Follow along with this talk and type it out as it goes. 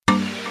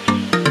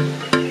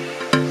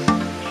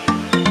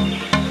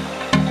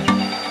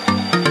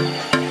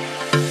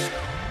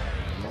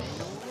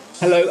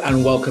Hello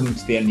and welcome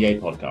to the NDA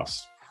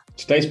podcast.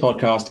 Today's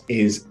podcast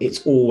is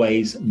It's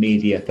Always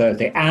Media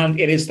Thursday, and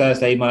it is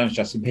Thursday. My name is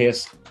Justin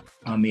Pierce.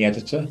 I'm the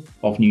editor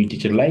of New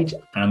Digital Age,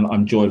 and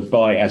I'm joined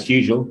by, as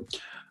usual,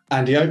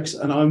 Andy Oakes,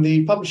 and I'm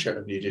the publisher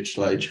of New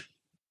Digital Age.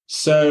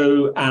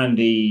 So,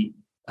 Andy,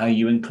 are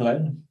you in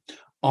Cologne?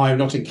 I'm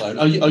not in Cologne.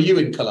 Are you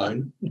in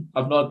Cologne?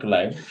 I'm not in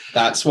Cologne.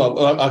 That's,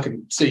 well, I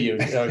can see you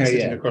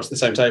sitting across the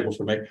same table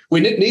from me.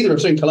 Neither of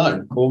us are in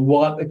Cologne. Well,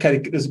 what? Okay,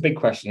 there's a big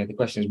question here. The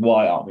question is,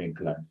 why aren't we in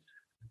Cologne?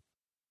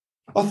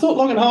 I thought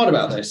long and hard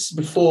about this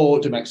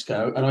before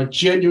DMexco, and I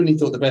genuinely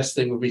thought the best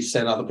thing would be to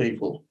send other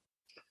people.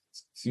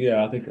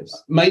 Yeah, I think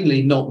it's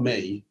mainly not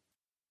me.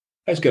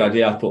 That's a good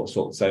idea. I thought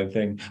sort of the same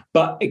thing,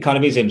 but it kind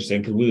of is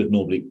interesting because we would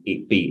normally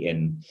be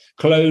in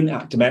Cologne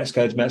at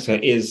DMexco. DMexco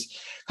is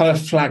kind of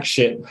a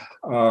flagship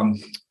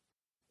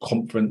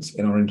conference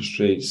in our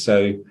industry.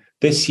 So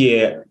this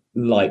year,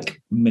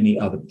 like many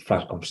other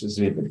flagship conferences, is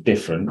a bit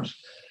different.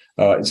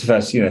 It's the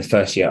first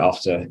year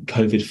after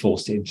COVID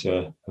forced it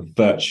into a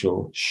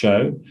virtual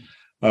show.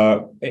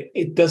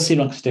 It does seem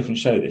like it's a different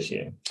show this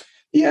year.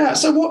 Yeah.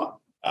 So what?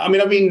 I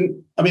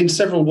mean,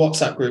 several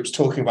WhatsApp groups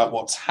talking about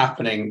what's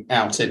happening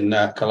out in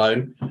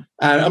Cologne.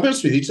 And I'll be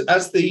honest with you,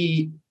 as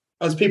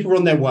people were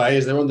on their way,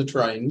 as they're on the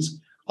trains,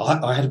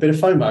 I had a bit of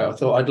FOMO. I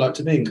thought I'd like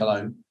to be in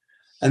Cologne.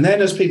 And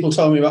then as people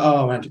told me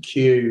about, I had to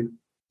queue,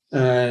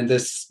 and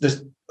there's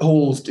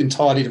halls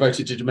entirely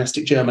devoted to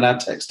domestic German ad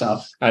tech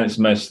stuff. And it's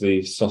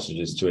mostly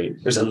sausages to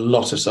eat. There's a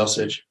lot of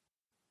sausage.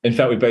 In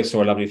fact, we both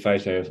saw a lovely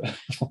photo of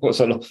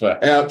what's a lot for.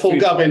 Paul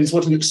Gubbins,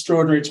 what an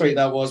extraordinary tweet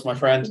that was, my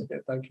friend. Yeah,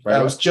 thank you very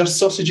much. It was just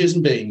sausages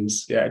and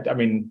beans. Yeah, I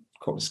mean,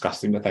 quite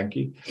disgusting, but thank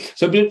you.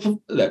 So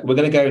look, we're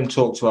going to go and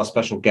talk to our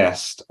special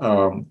guest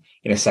in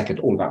a second,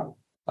 all about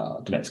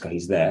DMexco.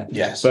 He's there.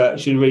 Yes. But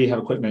should really have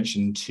a quick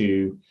mention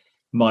to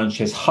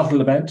Mindshare's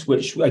Huddle event,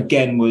 which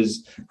again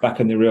was back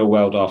in the real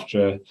world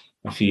after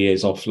a few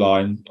years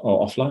online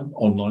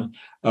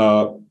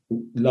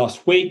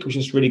last week, which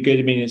is really good.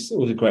 I mean, it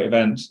was a great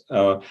event,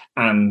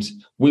 and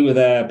we were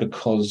there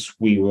because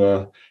we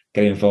were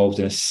getting involved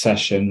in a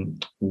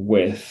session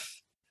with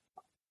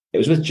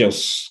Jill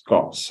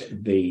Scott,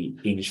 the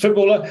English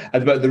footballer.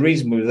 And the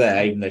reason we were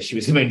there, even though she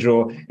was the main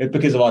draw, is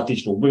because of our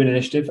Digital Women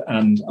Initiative,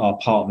 and our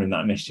partner in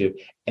that initiative,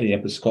 Ellie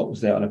Edwards Scott,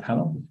 was there on a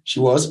panel. She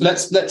was.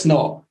 Let's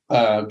not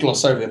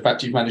gloss over the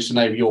fact you've managed to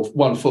name your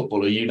one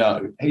footballer you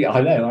know. Yeah,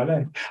 I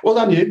know. Well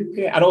done, you.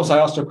 Yeah, and also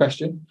I asked her a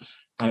question,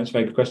 and it's a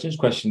very good question. It's a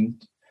question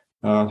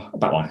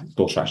about my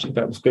daughter, actually,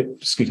 but it was good.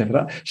 Scoot over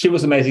that. She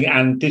was amazing,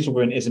 and Digital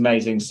Women is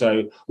amazing.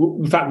 So,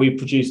 in fact, we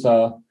produced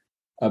a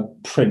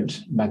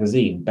print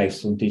magazine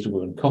based on Digital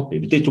Women copy.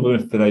 But Digital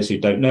Women, for those who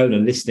don't know and are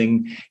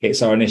listening,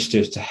 it's our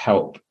initiative to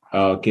help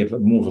give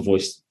more of a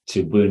voice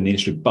to women in the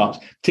industry,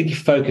 but particularly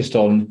focused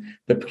on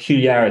the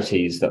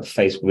peculiarities that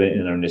face women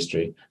in our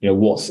industry. You know,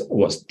 what's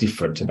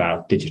different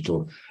about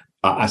digital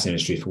as an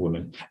industry for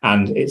women.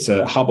 And it's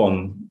a hub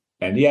on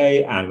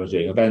NDA, and we're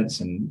doing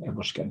events, and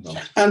everyone should get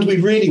involved. And we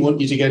really want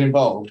you to get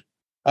involved.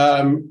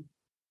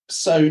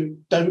 So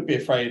don't be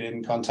afraid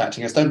in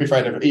contacting us. Don't be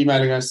afraid of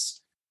emailing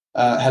us.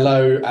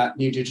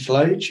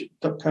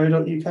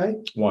 hello@newdigitalage.co.uk.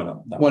 Why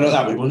not? Why not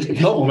that?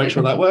 We'll make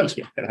sure that works.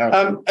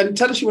 And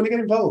tell us you want to get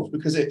involved,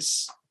 because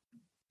it's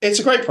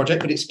a great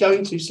project, but it's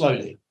going too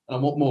slowly. And I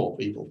want more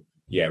people.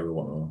 Yeah, we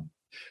want more.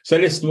 So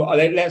listen, do you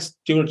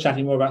want to chat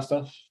any more about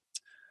stuff?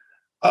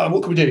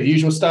 What can we do?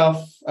 Usual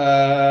stuff.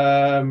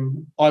 I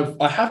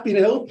have been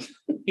ill.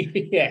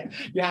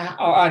 Yeah.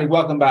 Oh, Andy,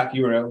 welcome back.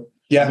 You were ill.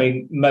 Yeah. I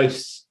mean,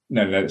 let's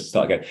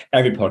start again.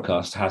 Every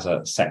podcast has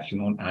a section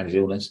on Andy's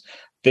illness.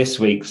 This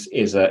week's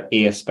is an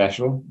ear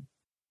special.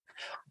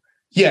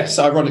 Yes,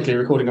 ironically,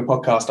 recording a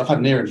podcast, I've had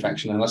an ear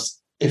infection, and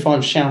if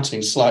I'm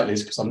shouting slightly,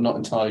 it's because I'm not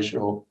entirely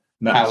sure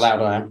how loud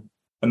I am.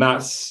 And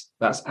that's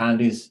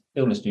Andy's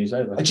illness news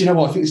over. Do you know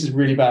what? I think this is a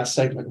really bad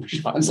segment. We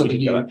should find something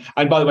new.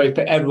 And by the way,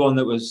 for everyone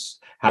that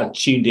had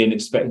tuned in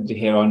expecting to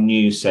hear our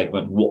news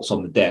segment, What's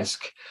on the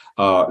Desk,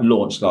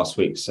 launched last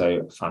week.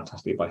 So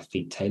fantastic by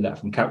Feed Taylor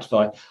from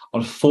Captify.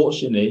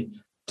 Unfortunately,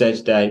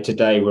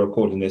 today we're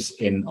recording this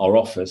in our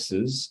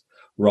offices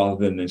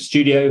rather than in the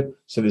studio.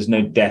 So there's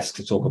no desk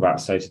to talk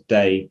about. So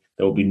today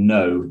there will be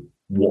no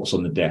What's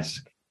on the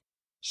Desk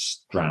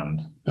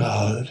strand.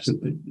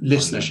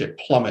 Listenership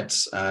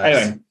plummets.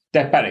 Anyway,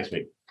 back next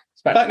week.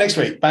 Back next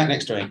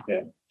week.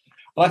 Yeah.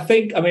 Well, I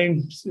think,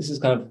 this is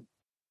kind of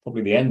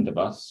probably the end of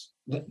us.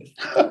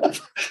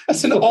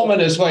 That's an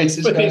ominous way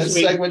to for this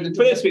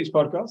week's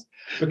podcast,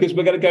 because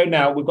we're going to go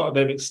now. We've got a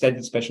very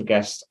extended special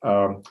guest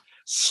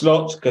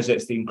slot, because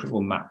it's the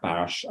incredible Matt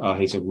Barash.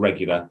 He's a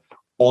regular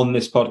on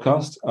this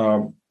podcast,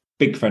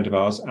 big friend of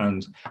ours,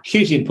 and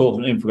hugely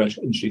important,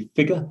 influential industry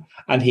figure.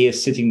 And he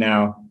is sitting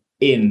now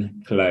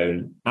in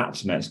Cologne at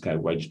DMexco,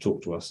 where to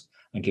talk to us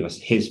and give us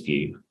his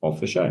view of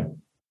the show.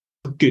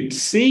 Good to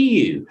see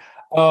you.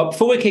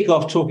 Before we kick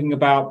off talking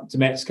about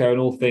DMexco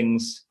and all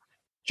things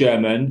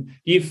German,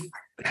 you've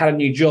had a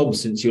new job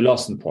since you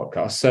last on the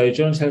podcast. So do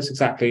you want to tell us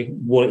exactly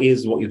what it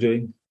is, what you're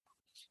doing?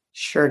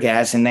 Sure,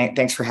 Gaz, and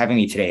thanks for having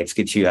me today. It's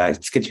good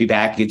to be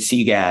back. Good to see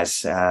you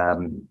guys.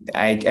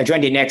 I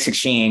joined Index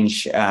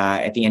Exchange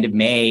at the end of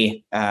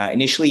May,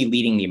 initially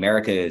leading the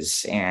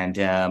Americas, and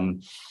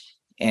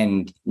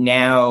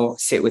now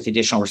sit with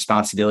additional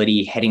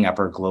responsibility heading up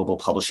our global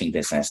publishing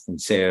business. And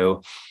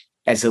so,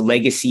 as a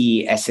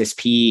legacy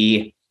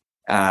SSP,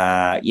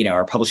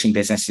 our publishing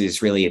business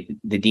is really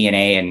the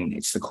DNA, and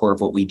it's the core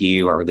of what we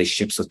do. Our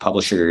relationships with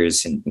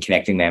publishers and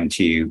connecting them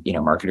to,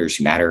 marketers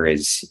who matter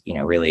is,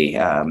 really,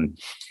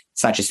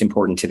 it's not just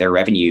important to their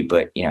revenue,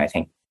 but, I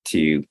think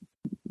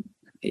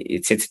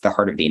it sits at the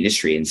heart of the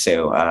industry. And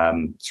so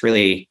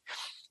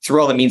it's a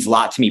role that means a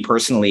lot to me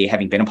personally,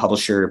 having been a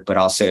publisher, but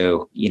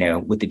also,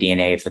 with the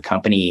DNA of the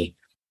company,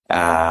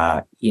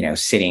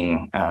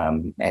 sitting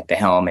at the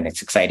helm, and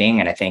it's exciting.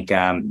 And I think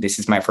this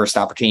is my first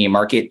opportunity in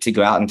market to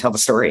go out and tell the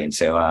story. And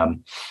so,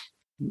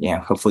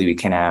 hopefully we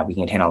can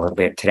hit on a little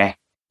bit today.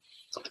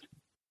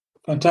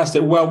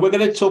 Fantastic. Well, we're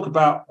going to talk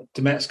about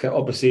Dometica.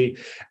 Obviously,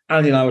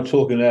 Andy and I were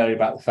talking earlier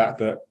about the fact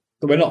that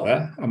we're not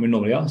there, and we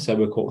normally are. So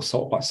we're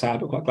sort of quite sad,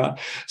 but quite glad.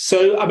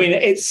 So, I mean,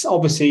 it's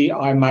obviously,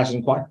 I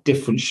imagine, quite a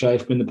different show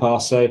from in the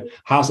past. So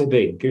how's it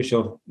been? Give us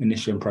your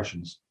initial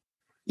impressions.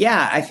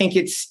 Yeah, I think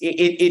it's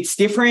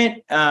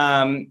different.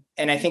 And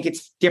I think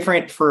it's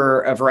different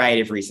for a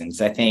variety of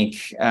reasons. I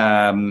think, we're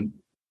at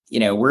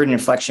an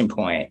inflection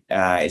point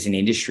as an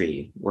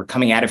industry. We're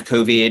coming out of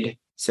COVID,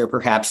 so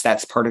perhaps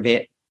that's part of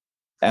it.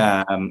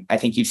 I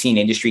think you've seen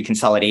industry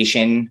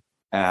consolidation.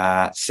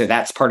 So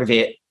that's part of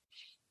it.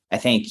 I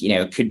think,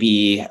 it could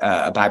be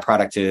a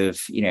byproduct of,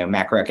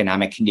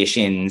 macroeconomic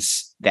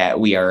conditions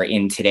that we are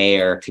in today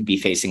or could be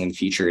facing in the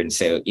future. And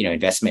so,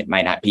 investment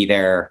might not be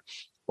there,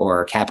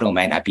 or capital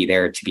might not be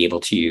there to be able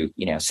to,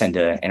 send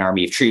an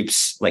army of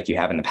troops like you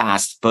have in the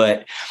past.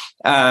 But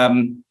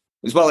it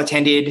was well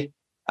attended.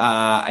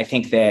 I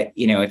think that,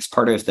 it's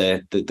part of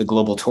the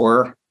global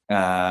tour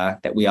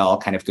that we all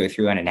kind of go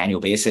through on an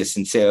annual basis.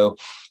 And so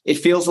it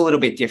feels a little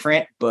bit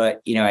different,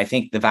 but, I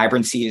think the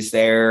vibrancy is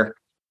there.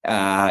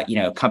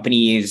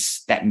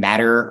 Companies that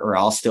matter are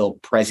all still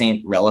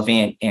present,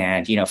 relevant,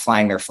 and,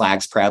 flying their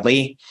flags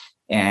proudly.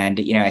 And,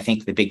 I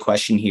think the big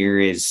question here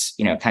is,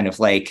 kind of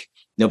like,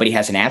 nobody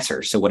has an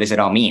answer. So what does it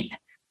all mean?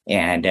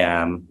 And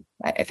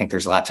I think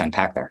there's a lot to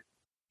unpack there.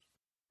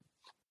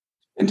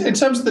 In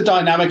terms of the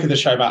dynamic of the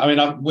show, Matt, I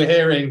mean, we're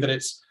hearing that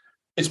it's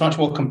much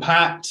more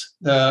compact,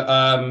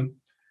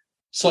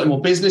 slightly more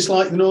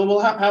business-like than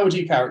normal. How would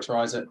you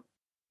characterize it?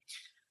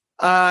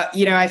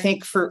 I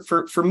think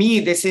for me,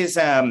 this is,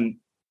 I'm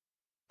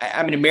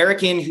an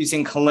American who's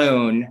in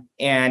Cologne,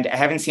 and I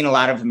haven't seen a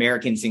lot of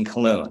Americans in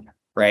Cologne,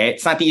 right?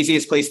 It's not the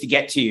easiest place to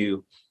get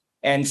to.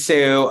 And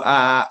so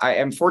I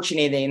am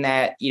fortunate in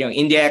that,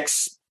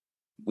 Index,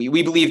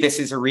 we believe this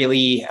is a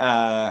really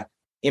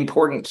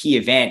important key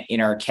event in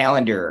our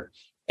calendar.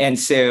 And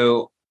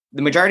so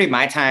the majority of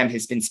my time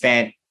has been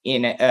spent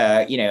in,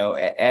 at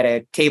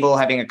a table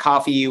having a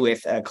coffee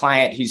with a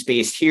client who's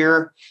based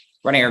here,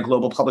 running our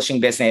global publishing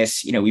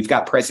business. We've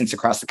got presence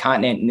across the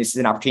continent, and this is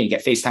an opportunity to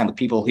get FaceTime with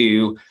people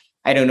who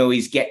I don't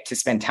always get to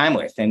spend time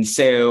with. And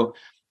so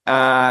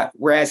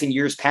whereas in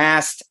years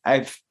past,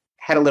 I've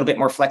had a little bit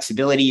more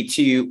flexibility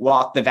to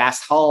walk the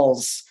vast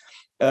halls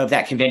of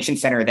that convention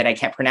center that I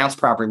can't pronounce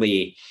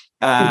properly.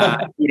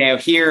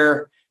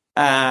 Here,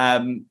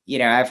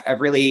 I've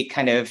really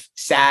kind of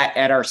sat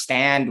at our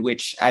stand,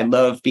 which I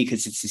love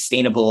because it's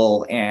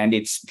sustainable and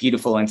it's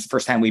beautiful. And it's the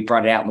first time we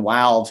brought it out in the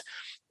wild.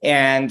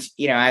 And,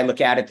 I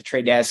look out at the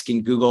Trade Desk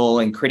and Google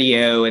and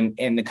Criteo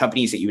and the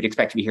companies that you would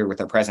expect to be here with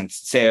their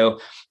presence. So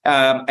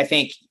I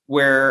think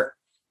where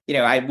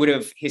I would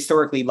have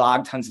historically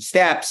logged tons of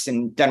steps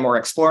and done more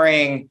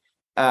exploring.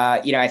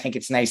 I think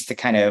it's nice to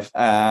kind of,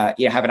 have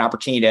an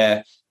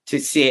opportunity to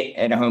sit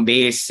at a home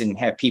base and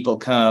have people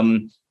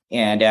come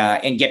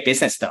and get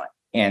business done.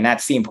 And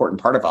that's the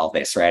important part of all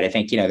this, right? I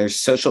think, there's a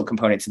social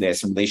component to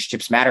this, and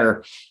relationships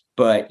matter.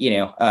 But,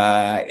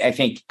 I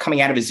think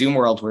coming out of a Zoom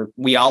world where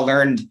we all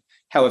learned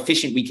how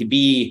efficient we could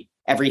be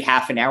every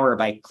half an hour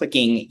by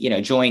clicking,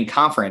 join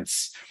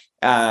conference,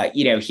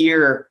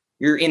 here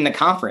you're in the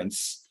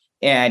conference.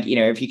 And,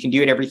 if you can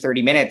do it every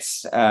 30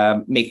 minutes,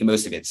 make the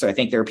most of it. So I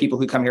think there are people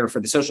who come here for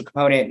the social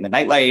component and the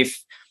nightlife.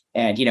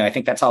 And, I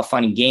think that's all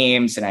fun and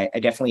games. And I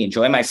definitely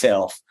enjoy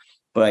myself.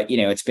 But,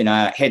 it's been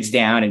heads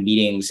down and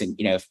meetings and,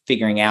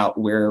 figuring out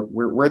where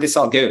this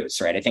all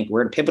goes, right? I think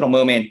we're at a pivotal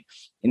moment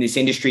in this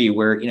industry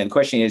where, the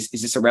question is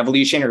this a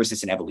revolution or is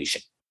this an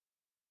evolution?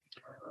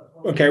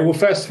 Okay, well,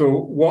 first of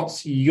all,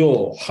 what's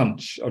your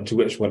hunch onto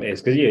which one it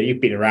is? Because,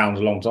 you've been around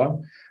a long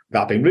time.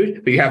 Without being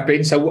rude, but you have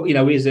been. So, what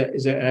is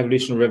it an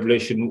evolution or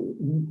revolution?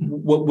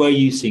 Where are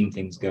you seeing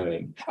things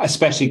going,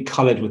 especially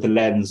coloured with the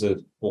lens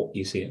of what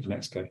you see at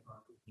Dometica?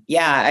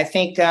 Yeah, I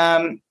think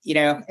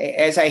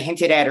as I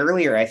hinted at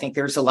earlier, I think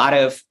there's a lot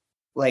of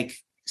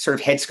sort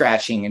of head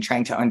scratching and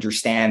trying to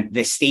understand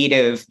the state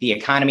of the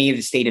economy,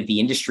 the state of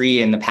the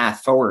industry, and the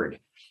path forward.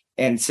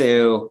 And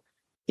so,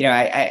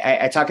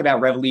 I talk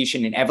about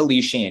revolution and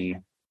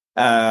evolution.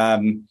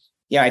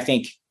 I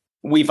think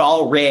we've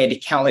all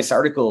read countless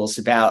articles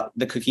about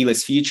the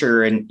cookieless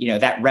future and,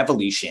 that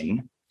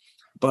revolution,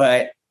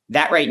 but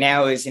that right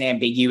now is an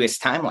ambiguous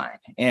timeline.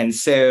 And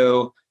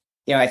so,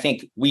 I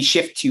think we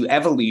shift to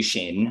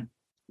evolution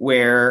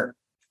where,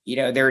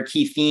 there are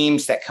key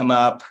themes that come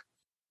up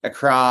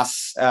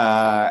across,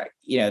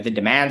 the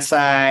demand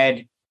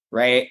side,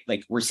 right?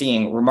 Like we're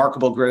seeing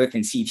remarkable growth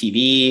in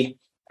CTV.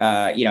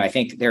 I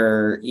think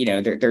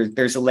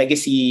there's a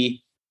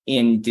legacy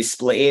in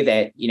display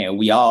that,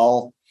 we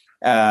all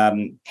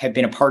have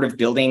been a part of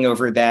building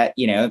over that,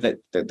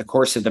 the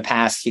course of the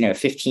past,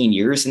 15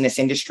 years in this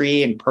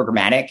industry and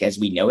programmatic as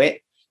we know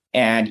it.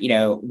 And,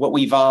 what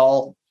we've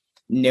all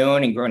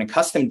known and grown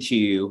accustomed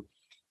to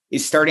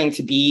is starting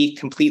to be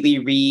completely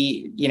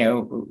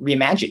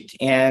reimagined.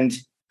 And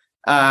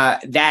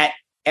that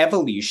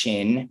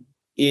evolution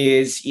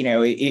is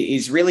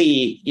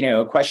really,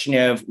 a question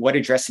of what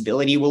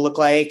addressability will look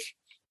like,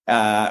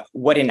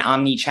 what an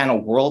omni-channel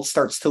world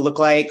starts to look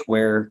like,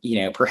 where,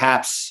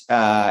 perhaps,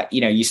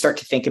 you start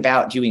to think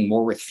about doing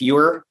more with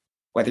fewer,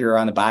 whether you're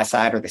on the buy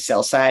side or the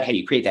sell side. How do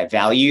you create that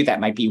value? That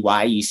might be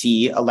why you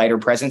see a lighter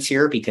presence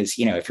here, because,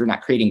 if you're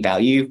not creating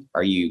value,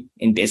 are you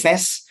in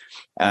business?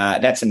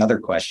 That's another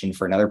question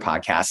for another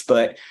podcast.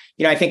 But,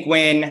 I think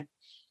when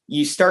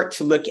you start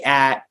to look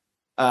at,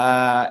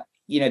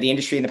 the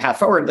industry and the path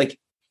forward, like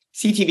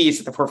CTV is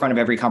at the forefront of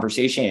every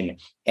conversation.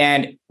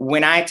 And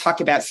when I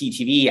talk about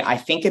CTV, I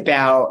think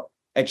about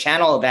a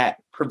channel that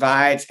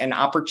provides an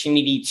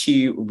opportunity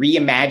to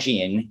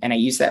reimagine, and I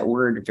use that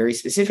word very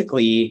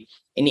specifically,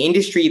 an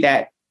industry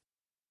that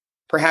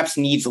perhaps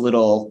needs a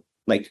little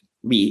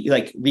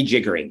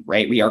rejiggering,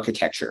 right?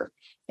 Re-architecture.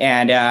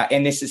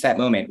 And this is that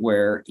moment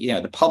where,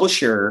 the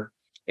publisher,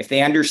 if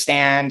they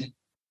understand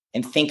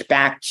and think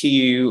back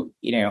to,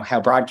 how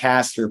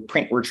broadcast or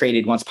print were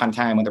traded once upon a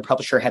time when the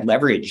publisher had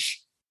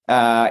leverage,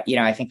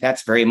 I think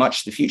that's very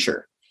much the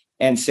future.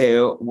 And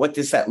so what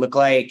does that look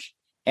like?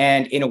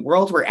 And in a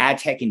world where ad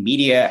tech and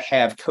media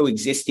have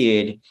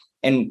coexisted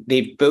and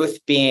they've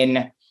both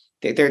been,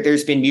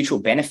 there's been mutual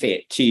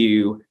benefit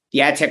to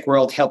the ad tech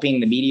world helping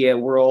the media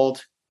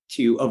world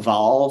to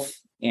evolve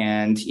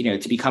and,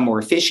 to become more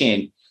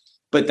efficient.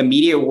 But the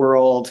media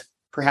world,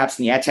 perhaps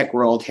in the ad tech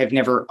world, have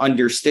never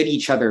understood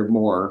each other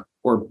more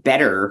or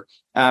better.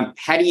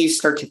 How do you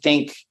start to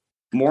think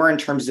more in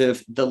terms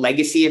of the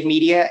legacy of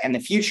media and the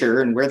future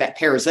and where that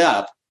pairs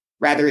up,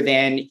 rather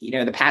than,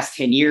 the past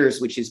 10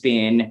 years, which has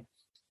been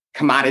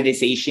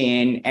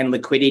commoditization and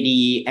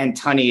liquidity and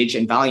tonnage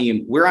and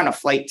volume? We're on a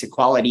flight to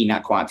quality,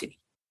 not quantity.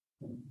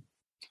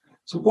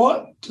 So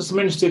I'm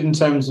interested in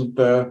terms of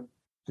the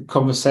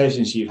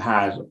conversations you've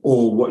had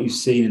or what you've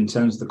seen in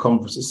terms of the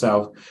conference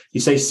itself. You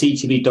say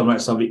CTV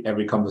dominates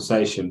every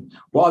conversation.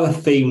 What other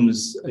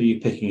themes are you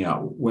picking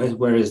up?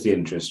 Where is the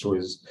interest?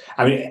 Is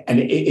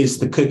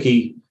the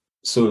cookie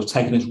sort of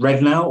taken as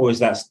read now, or is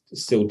that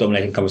still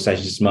dominating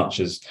conversations as much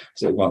as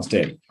it once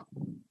did?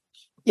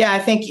 Yeah, I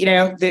think,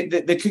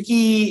 the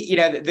cookie,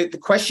 the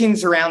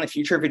questions around the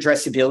future of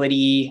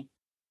addressability,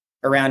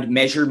 around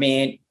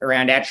measurement,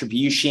 around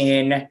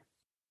attribution,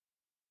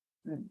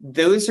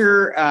 those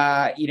are,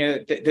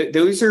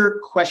 those are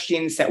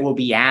questions that will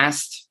be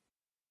asked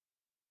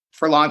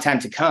for a long time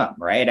to come,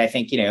 right? I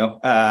think,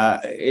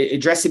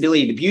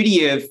 addressability, the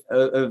beauty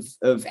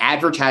of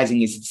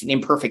advertising is it's an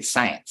imperfect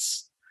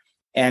science.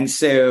 And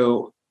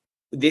so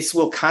this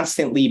will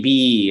constantly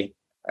be,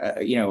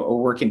 a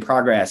work in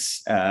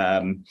progress.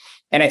 And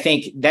I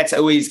think that's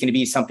always going to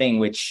be something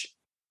which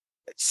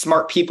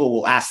smart people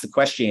will ask the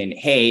question,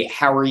 hey,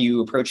 how are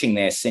you approaching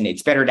this? And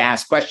it's better to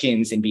ask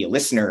questions and be a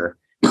listener,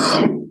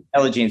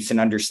 intelligence, and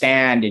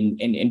understand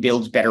and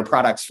build better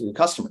products for your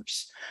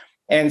customers.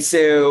 And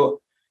so,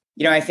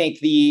 I think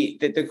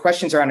the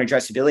questions around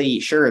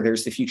addressability, sure,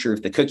 there's the future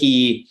of the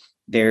cookie.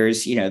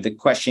 There's, the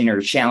question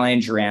or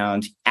challenge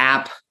around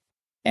app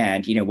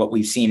and, what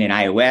we've seen in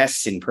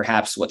iOS and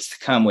perhaps what's to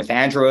come with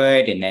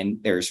Android. And then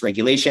there's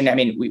regulation. I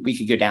mean, we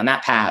could go down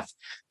that path.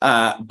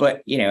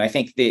 But, I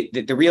think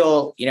the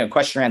real,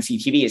 question around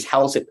CTV is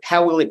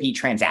how will it be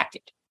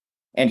transacted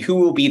and who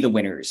will be the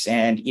winners?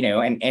 And,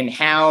 and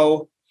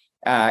how,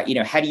 how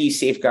do you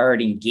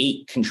safeguard and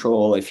gate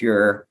control if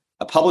you're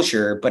a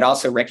publisher, but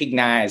also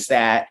recognize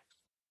that,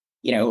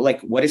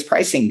 what is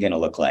pricing going to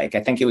look like?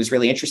 I think it was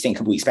really interesting a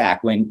couple weeks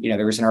back when,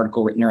 there was an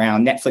article written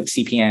around Netflix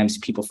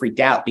CPMs. People freaked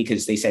out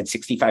because they said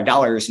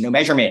 $65, no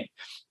measurement.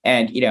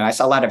 And, I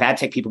saw a lot of ad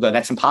tech people go,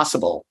 that's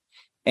impossible.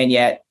 And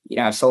yet,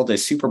 I've sold a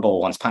Super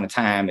Bowl once upon a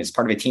time as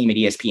part of a team at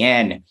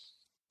ESPN.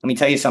 Let me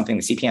tell you something,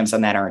 the CPMs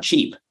on that aren't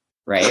cheap,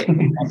 right?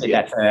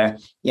 That's a,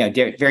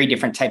 very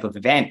different type of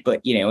event.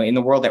 But, in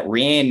the world that we're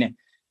in,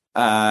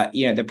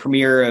 the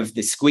premiere of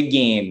the Squid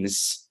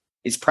Games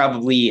is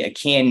probably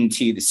akin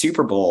to the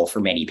Super Bowl for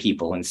many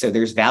people. And so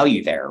there's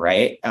value there,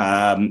 right?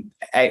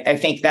 I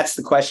think that's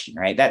the question,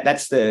 right?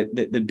 That's the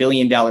 $1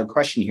 billion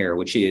question here,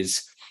 which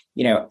is,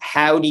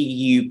 how do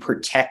you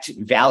protect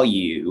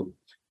value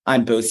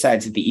on both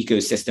sides of the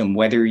ecosystem,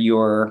 whether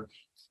you're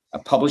a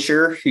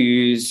publisher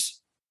who's,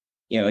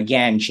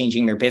 again,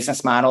 changing their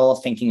business model,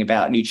 thinking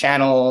about new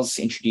channels,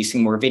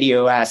 introducing more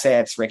video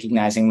assets,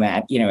 recognizing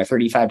that, a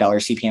 $35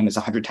 CPM is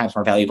 100 times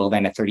more valuable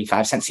than a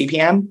 35-cent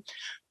CPM.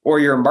 Or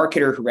you're a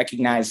marketer who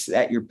recognizes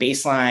that your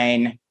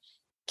baseline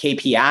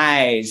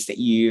KPIs that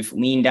you've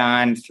leaned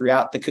on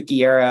throughout the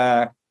cookie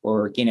era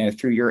or,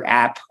 through your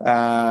app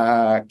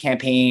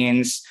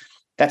campaigns,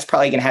 that's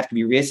probably going to have to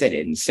be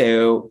revisited. And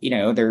so,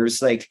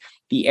 there's like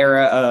the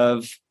era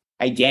of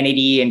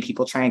identity and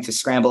people trying to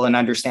scramble and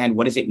understand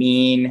what does it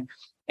mean.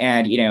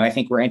 And, I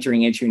think we're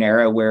entering into an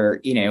era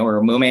where, or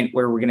a moment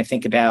where we're going to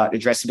think about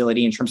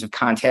addressability in terms of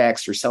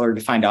context or seller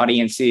defined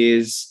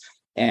audiences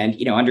and,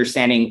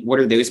 understanding what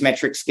are those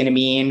metrics going to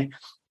mean.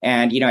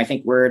 And, I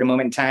think we're at a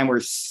moment in time where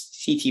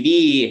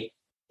CTV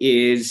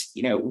is,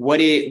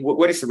 what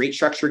is the rate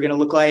structure going to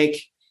look like?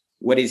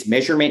 What is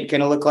measurement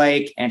going to look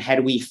like? And how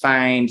do we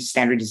find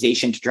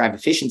standardization to drive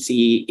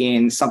efficiency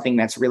in something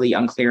that's really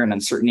unclear and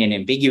uncertain and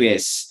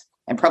ambiguous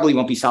and probably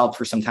won't be solved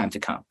for some time to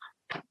come?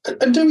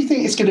 And do we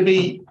think it's going to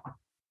be,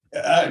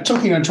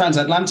 talking on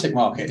transatlantic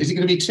market, is it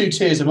going to be two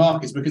tiers of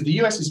markets? Because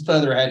the US is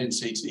further ahead in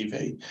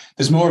CTV.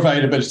 There's more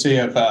availability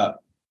of, there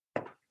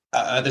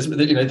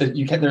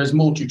is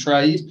more to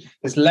trade.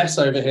 There's less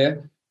over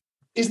here.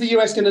 Is the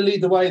US going to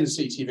lead the way in the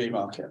CTV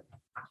market?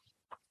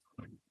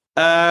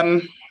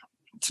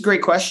 It's a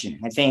great question.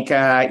 I think,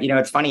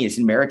 it's funny, as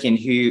an American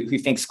who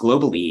thinks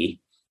globally,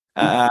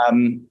 I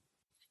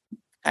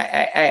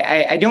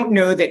don't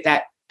know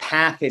that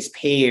path is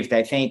paved.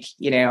 I think,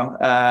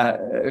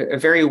 a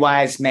very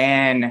wise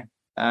man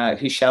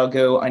who shall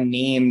go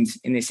unnamed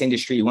in this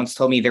industry once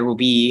told me there will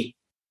be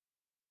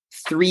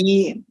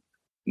 3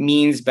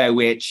 means by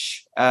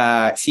which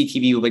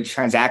CTV will be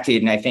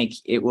transacted. And I think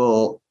it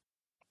will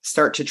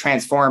start to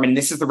transform. And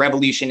this is the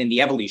revolution in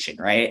the evolution,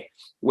 right?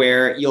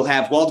 Where you'll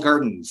have walled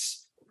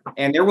gardens.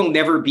 And there will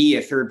never be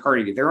a third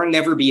party. There will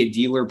never be a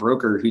dealer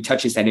broker who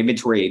touches that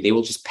inventory. They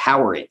will just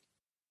power it,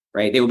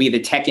 right? They will be the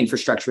tech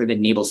infrastructure that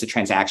enables the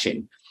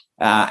transaction.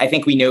 I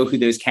think we know who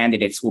those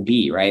candidates will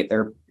be, right?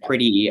 They're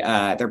pretty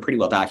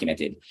well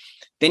documented.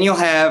 Then you'll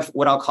have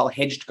what I'll call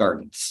hedged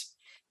gardens.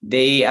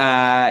 They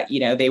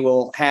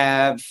will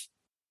have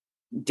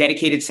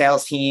dedicated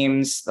sales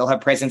teams. They'll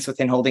have presence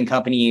within holding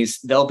companies.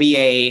 They'll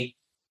be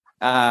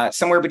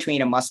somewhere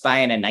between a must buy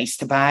and a nice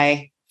to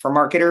buy for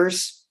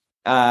marketers.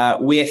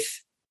 With,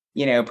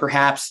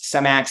 perhaps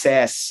some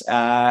access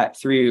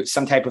through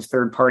some type of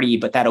third party,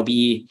 but that'll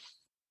be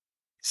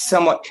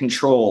somewhat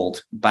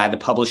controlled by the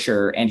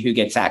publisher and who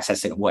gets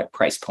access at what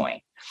price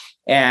point.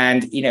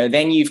 And,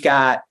 then you've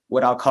got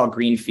what I'll call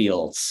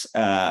greenfields,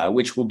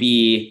 which will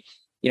be,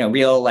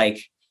 real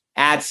like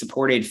ad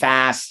supported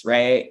fast,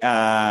 right?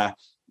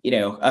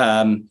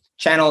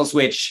 Channels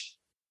which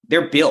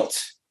they're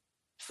built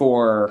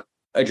for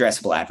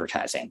addressable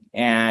advertising.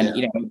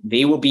 And,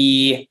 they will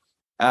be,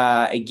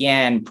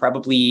 again,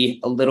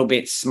 probably a little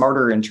bit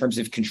smarter in terms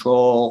of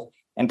control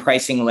and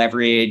pricing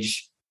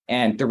leverage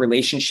and the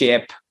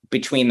relationship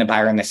between the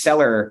buyer and the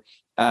seller.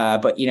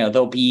 But,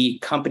 there'll be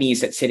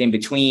companies that sit in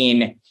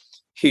between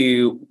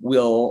who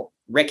will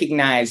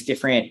recognize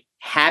different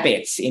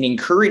habits in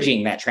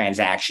encouraging that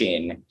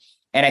transaction.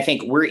 And I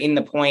think we're in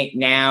the point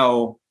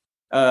now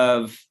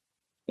of,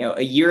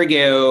 a year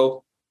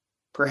ago,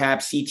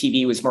 perhaps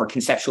CTV was more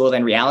conceptual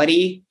than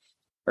reality,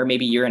 or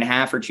maybe a year and a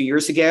half or 2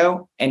 years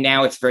ago. And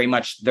now it's very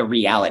much the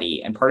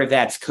reality. And part of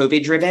that's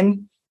COVID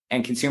driven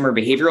and consumer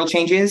behavioral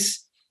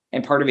changes.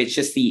 And part of it's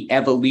just the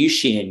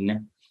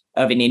evolution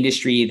of an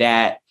industry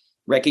that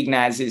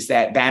recognizes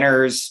that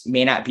banners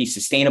may not be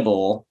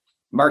sustainable.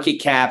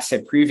 Market caps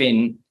have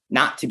proven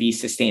not to be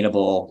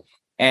sustainable,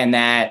 and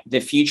that the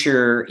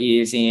future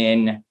is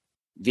in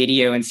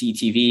video and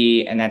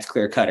CTV, and that's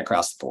clear cut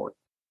across the board.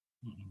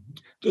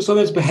 Just on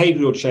those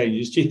behavioural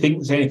changes, do you think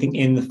there's anything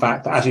in the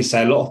fact that, as you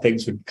say, a lot of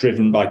things were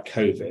driven by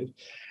COVID,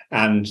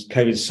 and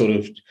COVID's sort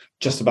of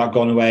just about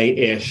gone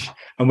away-ish,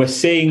 and we're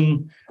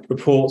seeing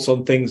reports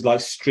on things like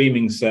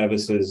streaming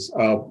services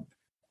are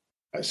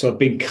sort of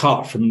being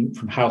cut from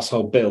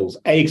household bills,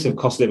 A, because of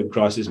cost of living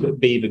crisis, but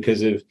B,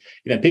 because of,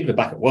 people are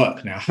back at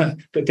work now,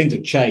 but things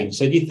have changed.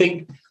 So do you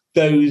think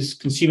those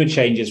consumer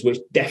changes, which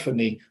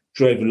definitely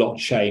drove a lot of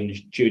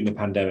change during the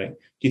pandemic,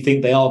 do you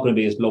think they are going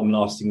to be as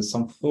long-lasting as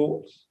some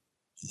thought?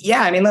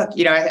 Yeah, I mean, look,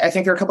 I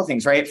think there are a couple of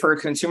things, right? For a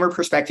consumer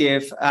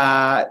perspective,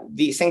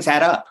 these things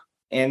add up.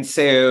 And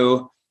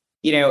so,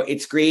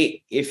 it's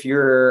great if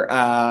you're,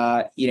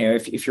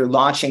 if you're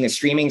launching a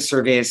streaming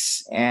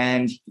service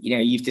and,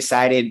 you've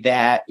decided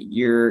that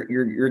you're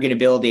going to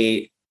build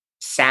a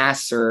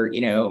SaaS or,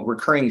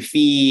 recurring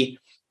fee.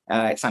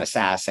 It's not a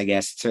SaaS, I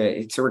guess.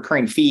 It's a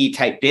recurring fee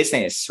type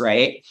business,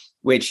 right?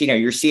 Which,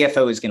 your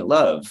CFO is going to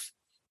love.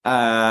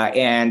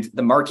 And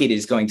the market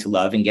is going to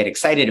love and get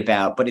excited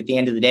about. But at the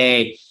end of the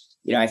day,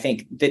 I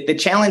think that the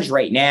challenge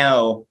right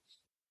now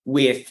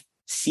with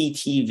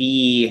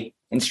CTV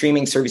and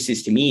streaming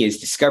services to me is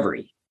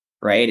discovery,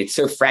 right? It's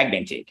so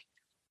fragmented.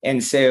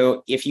 And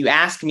so if you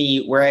ask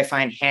me where I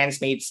find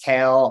Handmaid's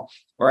Tale,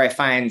 or I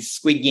find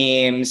Squid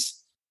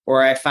Games,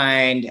 or I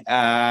find,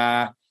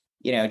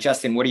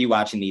 Justin, what are you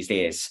watching these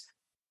days?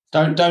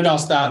 Don't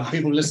ask that.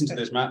 People listen to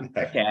this, Matt.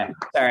 Okay,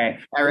 sorry.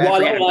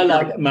 What I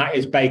like, Matt,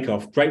 is Bake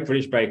Off, Great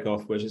British Bake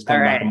Off, which has come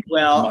back.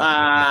 Well,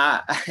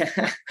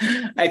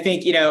 I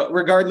think,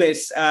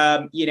 regardless,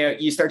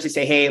 you start to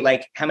say, hey,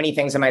 like, how many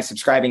things am I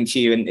subscribing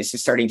to? And this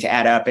is starting to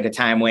add up at a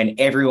time when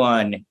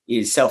everyone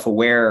is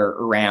self-aware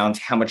around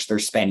how much they're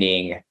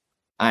spending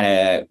on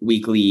a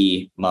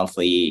weekly,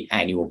 monthly,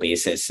 annual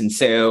basis. And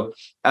so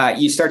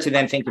you start to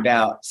then think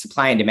about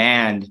supply and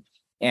demand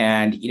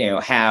and,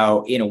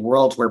 how in a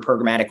world where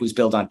programmatic was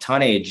built on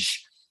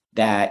tonnage,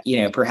 that,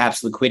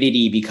 perhaps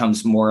liquidity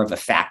becomes more of a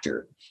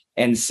factor.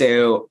 And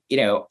so,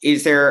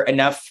 is there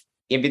enough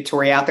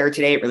inventory out there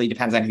today? It really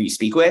depends on who you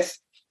speak with.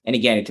 And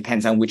again, it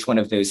depends on which one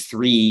of those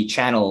three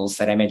channels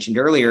that I mentioned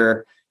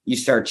earlier you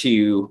start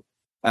to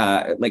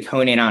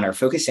hone in on or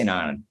focus in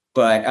on.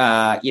 But,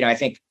 I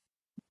think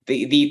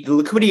the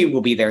liquidity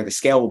will be there, the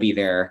scale will be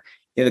there.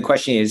 The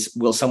question is,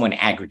 will someone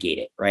aggregate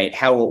it, right?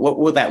 What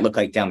will that look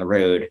like down the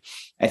road?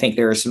 I think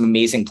there are some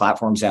amazing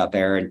platforms out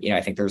there, and I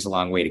think there's a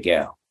long way to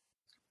go.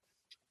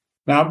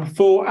 Now,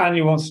 before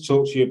Annie wants to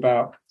talk to you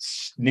about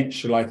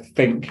Schnitzel, I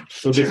think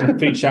we'll do some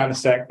food chat in a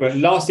sec. But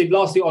lastly,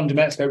 on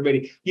Domesco,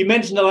 really, you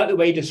mentioned I like the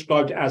way you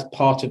described it as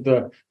part of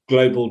the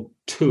global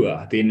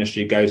tour the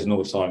industry goes on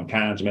all the time,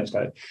 Canada,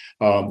 Domesco,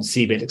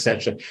 CeBIT,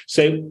 etc.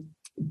 So,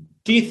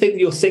 do you think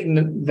you're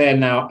sitting there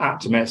now at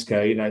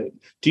Domesco?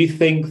 Do you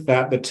think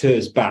that the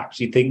tour's back?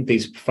 Do you think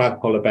these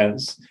flagpole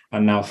events are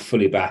now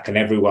fully back, and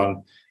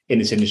everyone in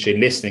this industry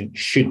listening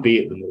should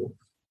be at them all?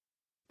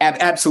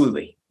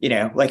 Absolutely.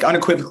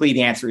 Unequivocally,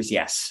 the answer is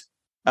yes.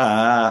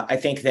 I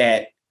think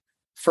that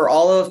for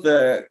all of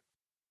the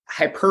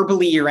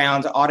hyperbole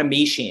around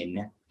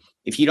automation,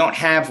 if you don't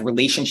have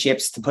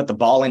relationships to put the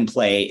ball in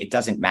play, it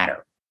doesn't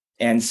matter.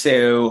 And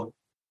so,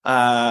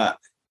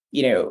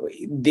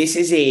 this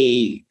is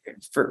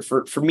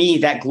for me,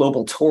 that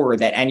global tour,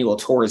 that annual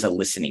tour is a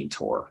listening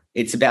tour.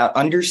 It's about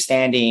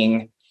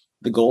understanding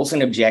the goals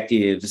and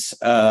objectives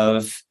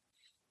of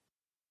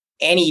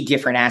any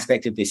different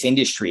aspect of this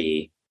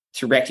industry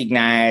to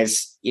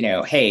recognize,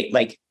 hey,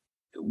 like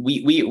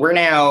we're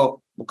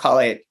now, we'll call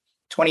it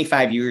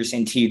 25 years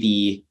into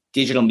the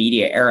digital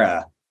media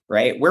era,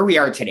 right? Where we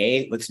are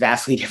today looks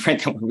vastly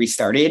different than where we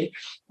started.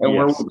 And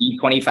where we'll be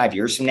 25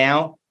 years from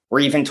now, or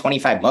even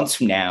 25 months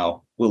from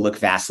now, will look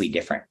vastly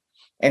different.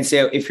 And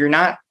so if you're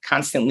not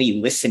constantly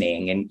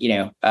listening, and,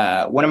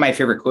 one of my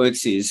favorite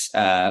quotes is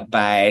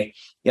by,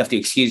 you have to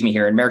excuse me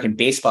here, an American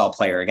baseball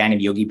player, a guy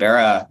named Yogi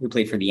Berra, who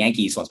played for the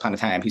Yankees once upon a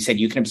time, who said,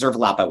 you can observe a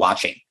lot by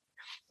watching.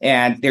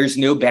 And there's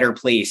no better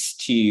place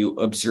to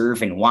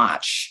observe and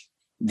watch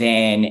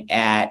than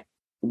at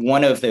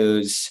one of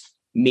those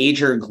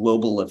major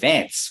global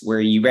events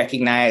where you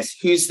recognize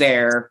who's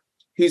there,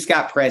 who's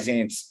got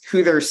presence,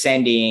 who they're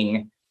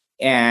sending,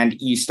 and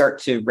you start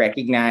to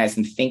recognize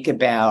and think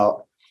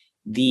about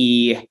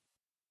the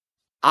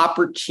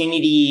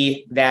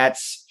opportunity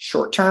that's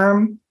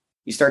short-term.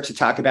 You start to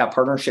talk about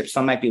partnerships,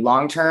 some might be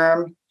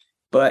long-term,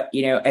 but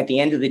at the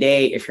end of the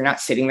day, if you're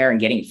not sitting there and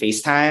getting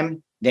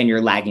FaceTime, then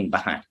you're lagging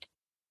behind.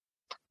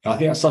 I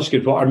think that's such a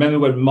good point. I remember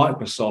when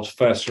Microsoft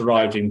first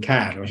arrived in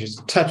Cannes, which is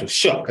a total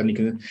shock, and you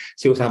can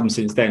see what's happened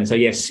since then.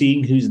 So,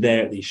 seeing who's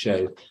there at these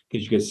shows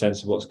gives you a good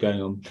sense of what's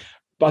going on.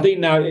 But I think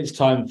now it's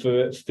time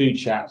for food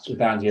chats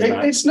with Andy and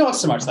Matt. It's not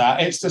so much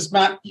that. It's just,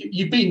 Matt,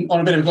 you've been on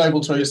a bit of a global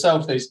tour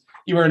yourself.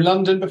 You were in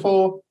London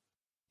before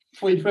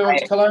you flew out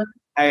to Cologne?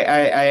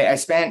 I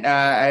spent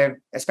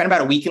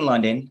about a week in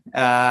London.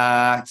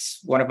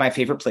 It's one of my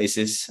favorite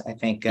places, I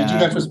think. Did you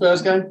go to a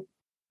Spurs game?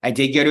 I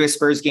did go to a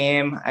Spurs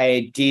game.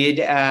 I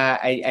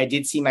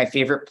did see my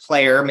favorite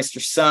player,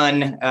 Mr.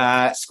 Son,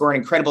 score an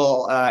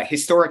incredible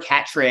historic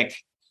hat trick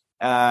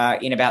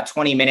in about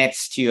 20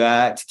 minutes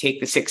to take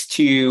the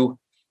 6-2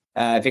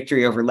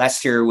 victory over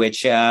Leicester,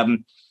 which I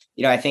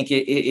think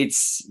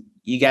it's,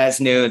 you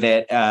guys know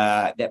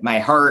that my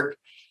heart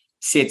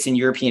sits in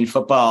European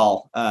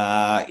football.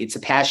 It's a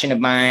passion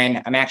of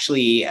mine. I'm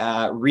actually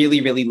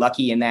really, really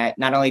lucky in that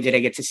not only did I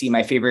get to see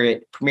my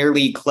favorite Premier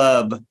League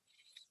club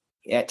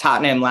at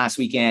Tottenham last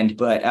weekend,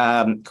 but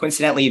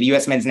coincidentally, the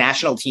U.S. men's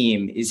national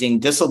team is in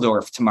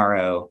Dusseldorf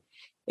tomorrow.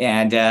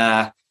 And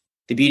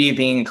the beauty of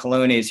being in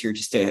Cologne is you're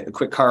just a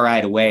quick car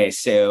ride away.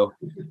 So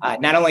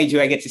not only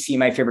do I get to see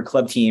my favorite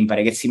club team, but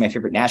I get to see my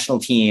favorite national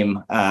team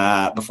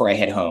before I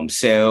head home.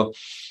 So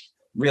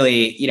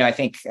really, I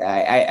think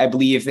I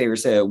believe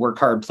there's a work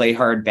hard, play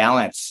hard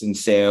balance. And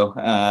so,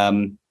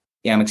 I'm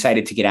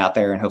excited to get out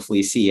there and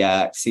hopefully see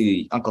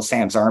Uncle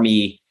Sam's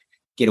Army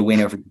get a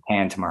win over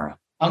Japan tomorrow.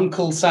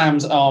 Uncle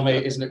Sam's Army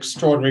is an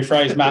extraordinary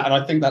phrase, Matt, and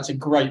I think that's a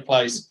great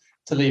place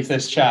to leave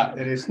this chat.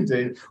 It is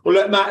indeed. Well,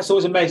 look, Matt, it's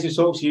always amazing to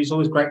talk to you. It's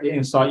always great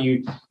insight.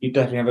 You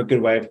definitely have a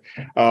good way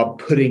of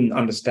putting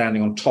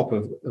understanding on top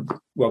of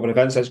world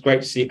events. So it's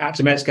great to see you at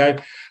Domesco.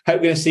 Hope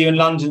we're going to see you in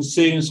London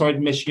soon. Sorry to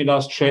miss your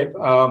last trip.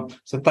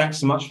 So thanks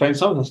so much for spending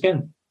time with us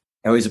again.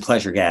 Always a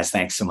pleasure, guys.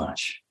 Thanks so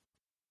much.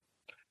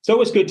 It's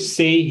always good to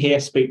see,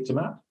 hear, speak to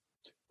Matt.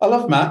 I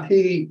love Matt.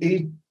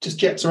 He just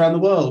jets around the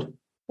world.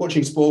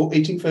 watching sport,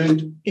 eating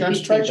food, going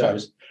to trade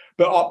shows.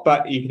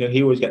 But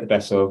he always get the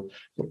best of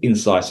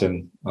insight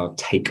and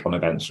take on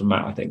events from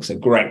Matt, I think. So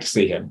great to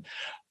see him.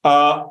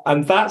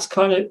 And that's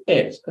kind of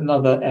it.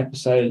 Another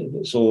episode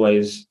that's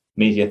always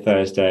Media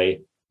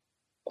Thursday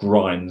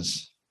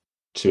grinds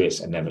to its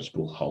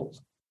inevitable halt.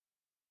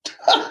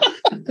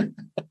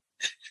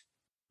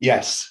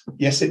 Yes,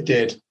 it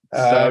did.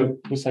 So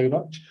we'll say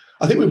goodbye.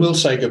 I think we will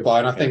say goodbye,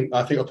 and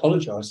I think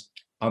apologise.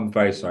 I'm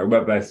very sorry.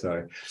 We're very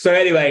sorry. So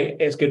anyway,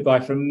 it's goodbye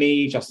from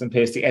me, Justin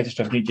Pierce, the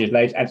editor of New Digital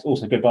Age, and it's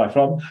also goodbye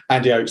from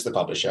Andy Oakes, the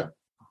publisher.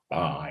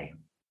 Bye.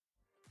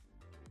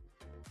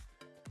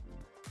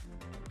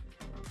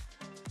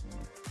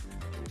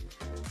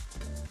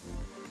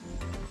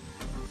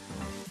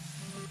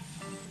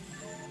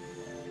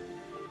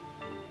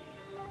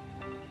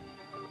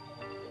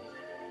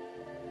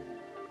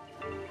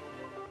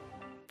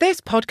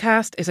 This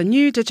podcast is a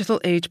New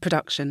Digital Age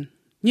production.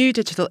 New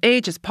Digital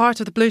Age is part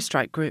of the Blue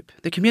Stripe Group,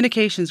 the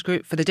communications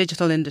group for the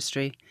digital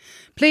industry.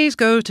 Please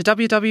go to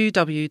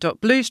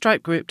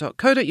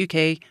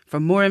www.bluestripegroup.co.uk for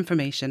more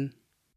information.